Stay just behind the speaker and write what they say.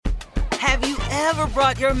Have you ever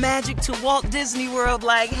brought your magic to Walt Disney World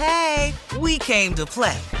like, hey, we came to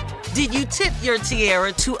play? Did you tip your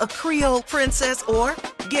tiara to a Creole princess or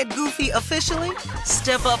get goofy officially?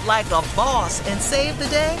 Step up like a boss and save the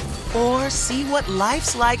day? Or see what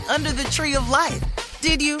life's like under the tree of life?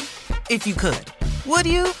 Did you? If you could. Would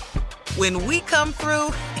you? When we come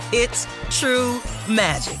through, it's true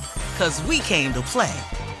magic. 'Cause we came to play.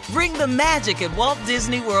 Bring the magic at Walt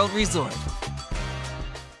Disney World Resort.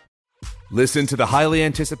 Listen to the highly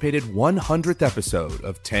anticipated 100th episode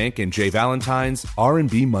of Tank and Jay Valentine's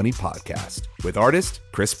R&B Money Podcast with artist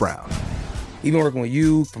Chris Brown. Even working with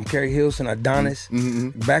you, from Carrie Hilson, Adonis,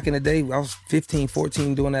 back in the day, I was 15,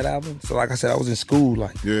 14 doing that album. So like I said, I was in school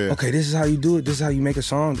like, okay, this is how you do it. This is how you make a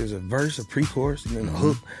song. There's a verse, a pre-chorus, and then a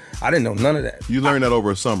hook. I didn't know none of that. You learned that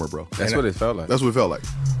over a summer, bro. That's what it felt like. That's what it felt like.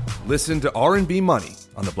 Listen to R&B Money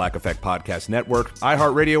on the Black Effect Podcast Network,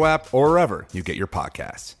 iHeartRadio app, or wherever you get your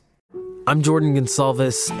podcasts. I'm Jordan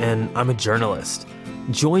Gonsalves, and I'm a journalist.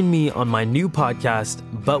 Join me on my new podcast,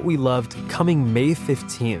 But We Loved, coming May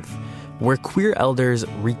 15th, where queer elders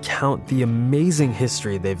recount the amazing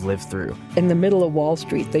history they've lived through. In the middle of Wall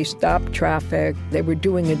Street, they stopped traffic. They were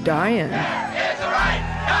doing a die-in.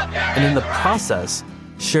 And in the process,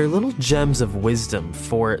 share little gems of wisdom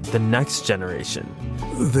for the next generation.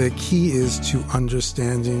 The key is to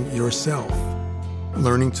understanding yourself,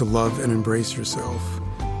 learning to love and embrace yourself.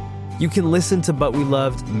 You can listen to But We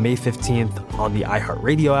Loved May 15th on the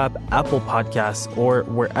iHeartRadio app, Apple Podcasts, or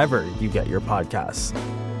wherever you get your podcasts.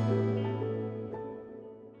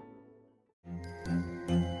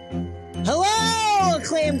 Hello,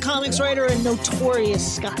 acclaimed comics writer and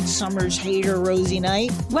notorious Scott Summers hater, Rosie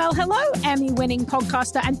Knight. Well, hello, Emmy-winning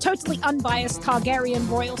podcaster and totally unbiased Targaryen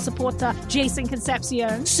royal supporter, Jason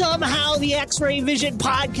Concepcion. Somehow the X-Ray Vision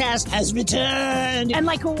podcast has returned. And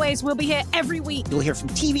like always, we'll be here every week. You'll hear from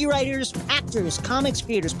TV writers, actors, comics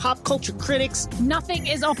creators, pop culture critics. Nothing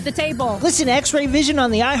is off the table. Listen to X-Ray Vision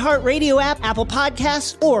on the iHeartRadio app, Apple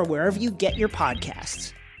Podcasts, or wherever you get your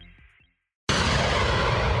podcasts.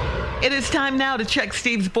 It is time now to check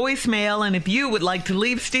Steve's voicemail, and if you would like to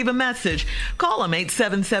leave Steve a message, call him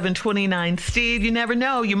 877-29-STEVE. You never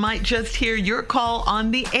know, you might just hear your call on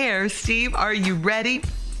the air. Steve, are you ready?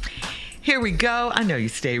 Here we go. I know you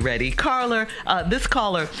stay ready. This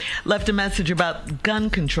caller left a message about gun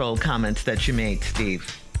control comments that you made,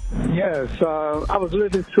 Steve. Yes, I was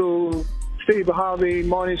listening to Steve Harvey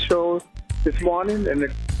morning show this morning, and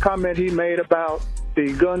the comment he made about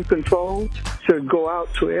the gun control should go out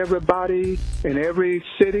to everybody in every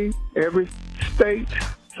city, every state,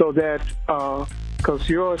 so that, because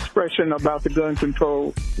your expression about the gun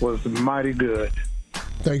control was mighty good.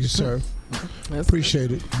 Thank you, sir.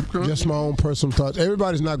 Appreciate it. Just my own personal thoughts.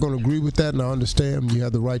 Everybody's not going to agree with that, and I understand you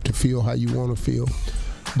have the right to feel how you want to feel.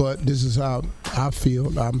 But this is how I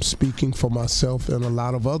feel. I'm speaking for myself and a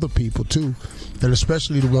lot of other people, too, and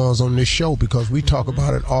especially the ones on this show, because we talk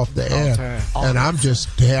about it off the air. And I'm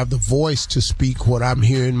just to have the voice to speak what I'm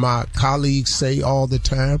hearing my colleagues say all the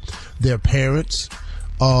time. Their parents,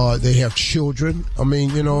 they have children. I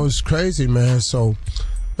mean, you know, it's crazy, man. So,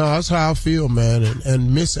 no, that's how I feel, man.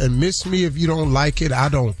 And miss me if you don't like it. I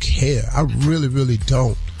don't care. I really, really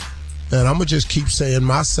don't. And I'm going to just keep saying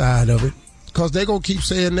my side of it, because they're going to keep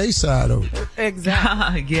saying their side of it.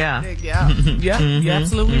 Exactly. Yeah. You're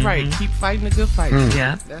absolutely right. Keep fighting the good fight.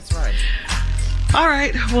 Yeah. That's right. All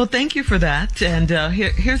right. Well, thank you for that. And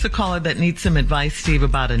here's a caller that needs some advice, Steve,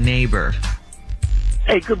 about a neighbor.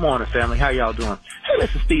 Hey, good morning, family. How y'all doing? Hey,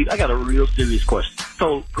 listen, Steve, I got a real serious question.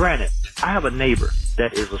 So, granted, I have a neighbor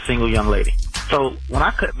that is a single young lady. So, when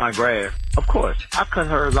I cut my grass, of course, I cut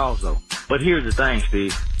hers also. But here's the thing,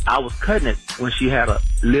 Steve. I was cutting it when she had a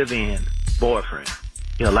live-in boyfriend.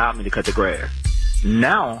 He allowed me to cut the grass.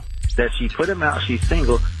 Now that she put him out, she's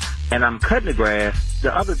single, and I'm cutting the grass.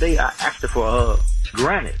 The other day, I asked her for a hug.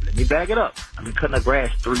 Granted, let me back it up. I've been cutting her grass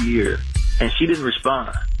 3 years, and she didn't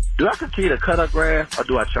respond. Do I continue to cut her grass, or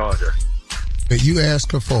do I charge her? You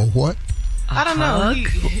asked her for what? I don't know.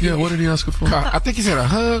 Yeah, what did he ask her for? I think he said a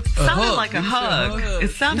hug. Sounded like a hug. It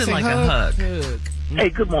sounded like a hug. Hey,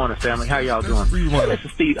 good morning, family. How y'all doing? Hey, listen,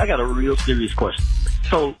 Steve, I got a real serious question.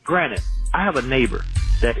 So, granted, I have a neighbor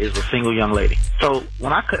that is a single young lady. So,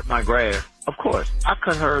 when I cut my grass, of course, I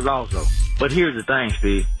cut hers also. But here's the thing,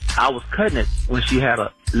 Steve. I was cutting it when she had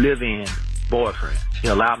a live-in boyfriend. He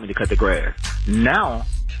allowed me to cut the grass. Now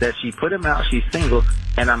that she put him out, she's single,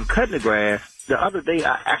 and I'm cutting the grass. The other day,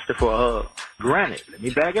 I asked her for a hug. Granted, let me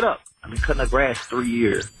back it up. I've been cutting her grass 3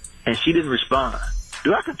 years, and she didn't respond.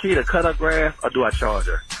 Do I continue to cut her grass, or do I charge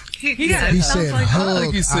her? He said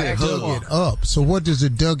hug. I dug it up. So what does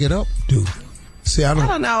it dug it up do? See, I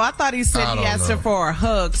don't know. I thought he said he asked her for a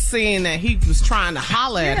hug, seeing that he was trying to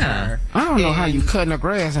holler at her. I don't know how you cutting her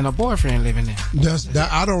grass and her boyfriend living there.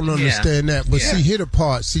 I don't understand that. But see, here the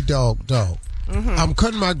part. See, dog. Mm-hmm. I'm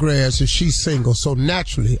cutting my grass and she's single, so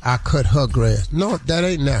naturally I cut her grass. No, that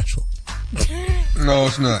ain't natural. No,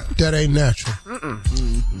 it's not. That ain't natural.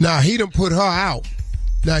 Now, he done put her out.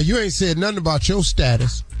 Now, you ain't said nothing about your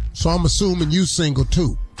status, so I'm assuming you single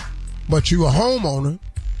too. But you a homeowner,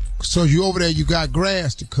 so you over there, you got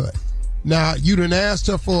grass to cut. Now, you done asked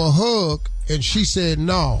her for a hug, and she said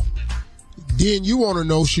no. Then you want to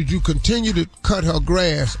know, should you continue to cut her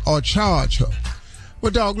grass or charge her?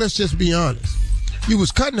 Well, dog, let's just be honest. You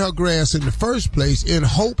was cutting her grass in the first place in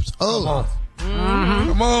hopes of.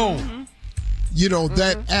 Come on. You know,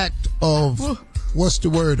 that act of, what's the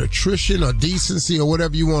word, attrition or decency or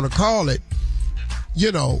whatever you want to call it,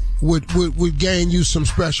 you know, would gain you some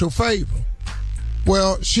special favor.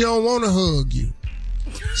 Well, she don't want to hug you.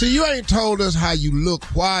 See, you ain't told us how you look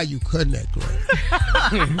while you cutting that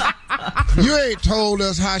grass. You ain't told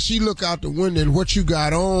us how she look out the window and what you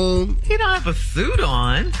got on. He don't have a suit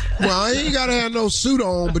on. Well, he ain't got to have no suit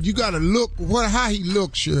on, but you got to look how he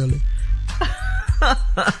looks, Shirley.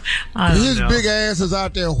 His big ass is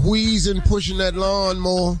out there wheezing, pushing that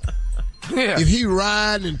lawnmower. Yeah. If he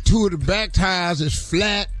riding and two of the back tires is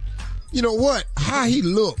flat, you know what? How he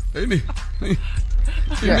look? You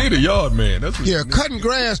need a yard man. That's what cutting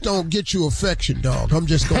grass don't get you affection, dog. I'm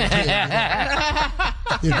just gonna tell you that.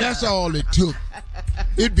 If that's all it took,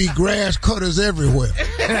 it'd be grass cutters everywhere.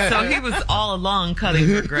 So he was all along cutting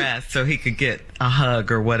her grass so he could get a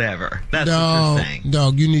hug or whatever. That's what you're saying.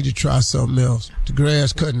 Dog, you need to try something else. The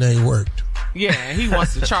grass cutting ain't worked. Yeah, he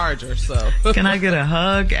wants to charge her, so. Can I get a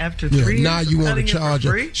hug after 3 years? Now you want to charge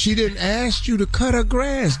her. Free? She didn't ask you to cut her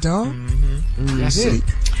grass, dog. That's it.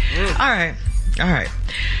 All right.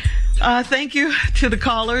 Thank you to the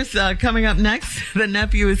callers. Coming up next, the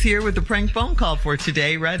nephew is here with the prank phone call for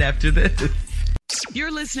today, right after this.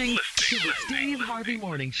 You're listening to the Steve Harvey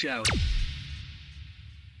Morning Show.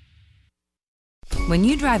 When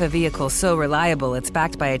you drive a vehicle so reliable it's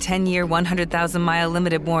backed by a 10-year, 100,000-mile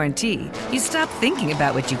limited warranty, you stop thinking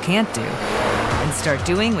about what you can't do and start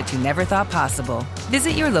doing what you never thought possible.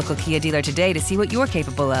 Visit your local Kia dealer today to see what you're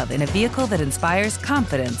capable of in a vehicle that inspires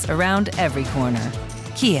confidence around every corner.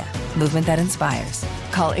 Kia, movement that inspires.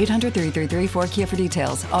 Call 800-333-4KIA for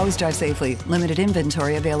details. Always drive safely. Limited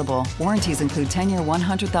inventory available. Warranties include 10-year,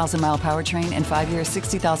 100,000-mile powertrain and 5-year,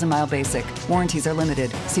 60,000-mile basic. Warranties are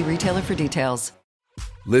limited. See retailer for details.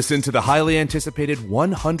 Listen to the highly anticipated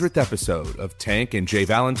 100th episode of Tank and Jay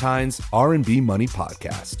Valentine's R&B Money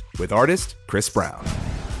Podcast with artist Chris Brown.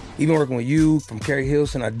 Even working with you, from Carrie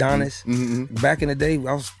Hilson, Adonis. Back in the day,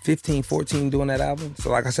 I was 15, 14 doing that album.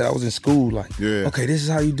 So like I said, I was in school okay, this is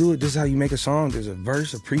how you do it. This is how you make a song. There's a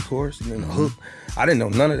verse, a pre-chorus, and then a hook. I didn't know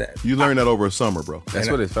none of that. You learned that over a summer, bro.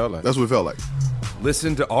 That's what it felt like. That's what it felt like.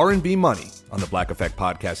 Listen to R&B Money on the Black Effect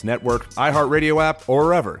Podcast Network, iHeartRadio app, or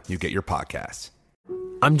wherever you get your podcasts.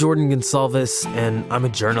 I'm Jordan Gonsalves, and I'm a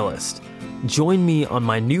journalist. Join me on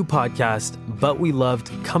my new podcast, But We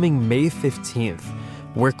Loved, coming May 15th,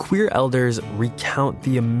 where queer elders recount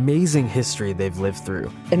the amazing history they've lived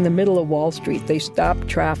through. In the middle of Wall Street, they stopped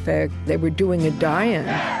traffic. They were doing a die-in.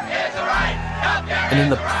 And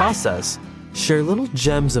in the process, share little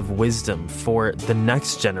gems of wisdom for the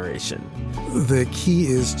next generation. The key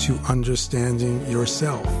is to understanding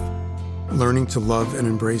yourself, learning to love and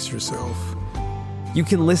embrace yourself. You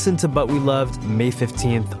can listen to But We Loved May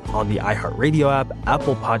 15th on the iHeartRadio app,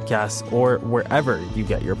 Apple Podcasts, or wherever you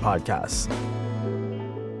get your podcasts.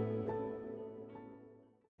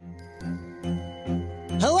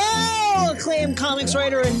 Hello, acclaimed comics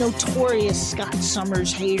writer and notorious Scott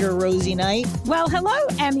Summers hater, Rosie Knight. Well, hello,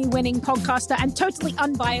 Emmy-winning podcaster and totally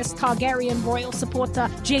unbiased Targaryen royal supporter,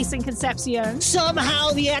 Jason Concepcion.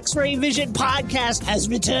 Somehow the X-Ray Vision podcast has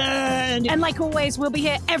returned. And like always, we'll be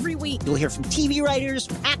here every week. You'll hear from TV writers,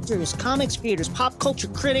 actors, comics creators, pop culture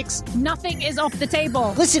critics. Nothing is off the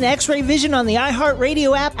table. Listen to X-Ray Vision on the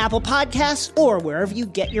iHeartRadio app, Apple Podcasts, or wherever you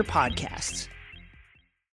get your podcasts.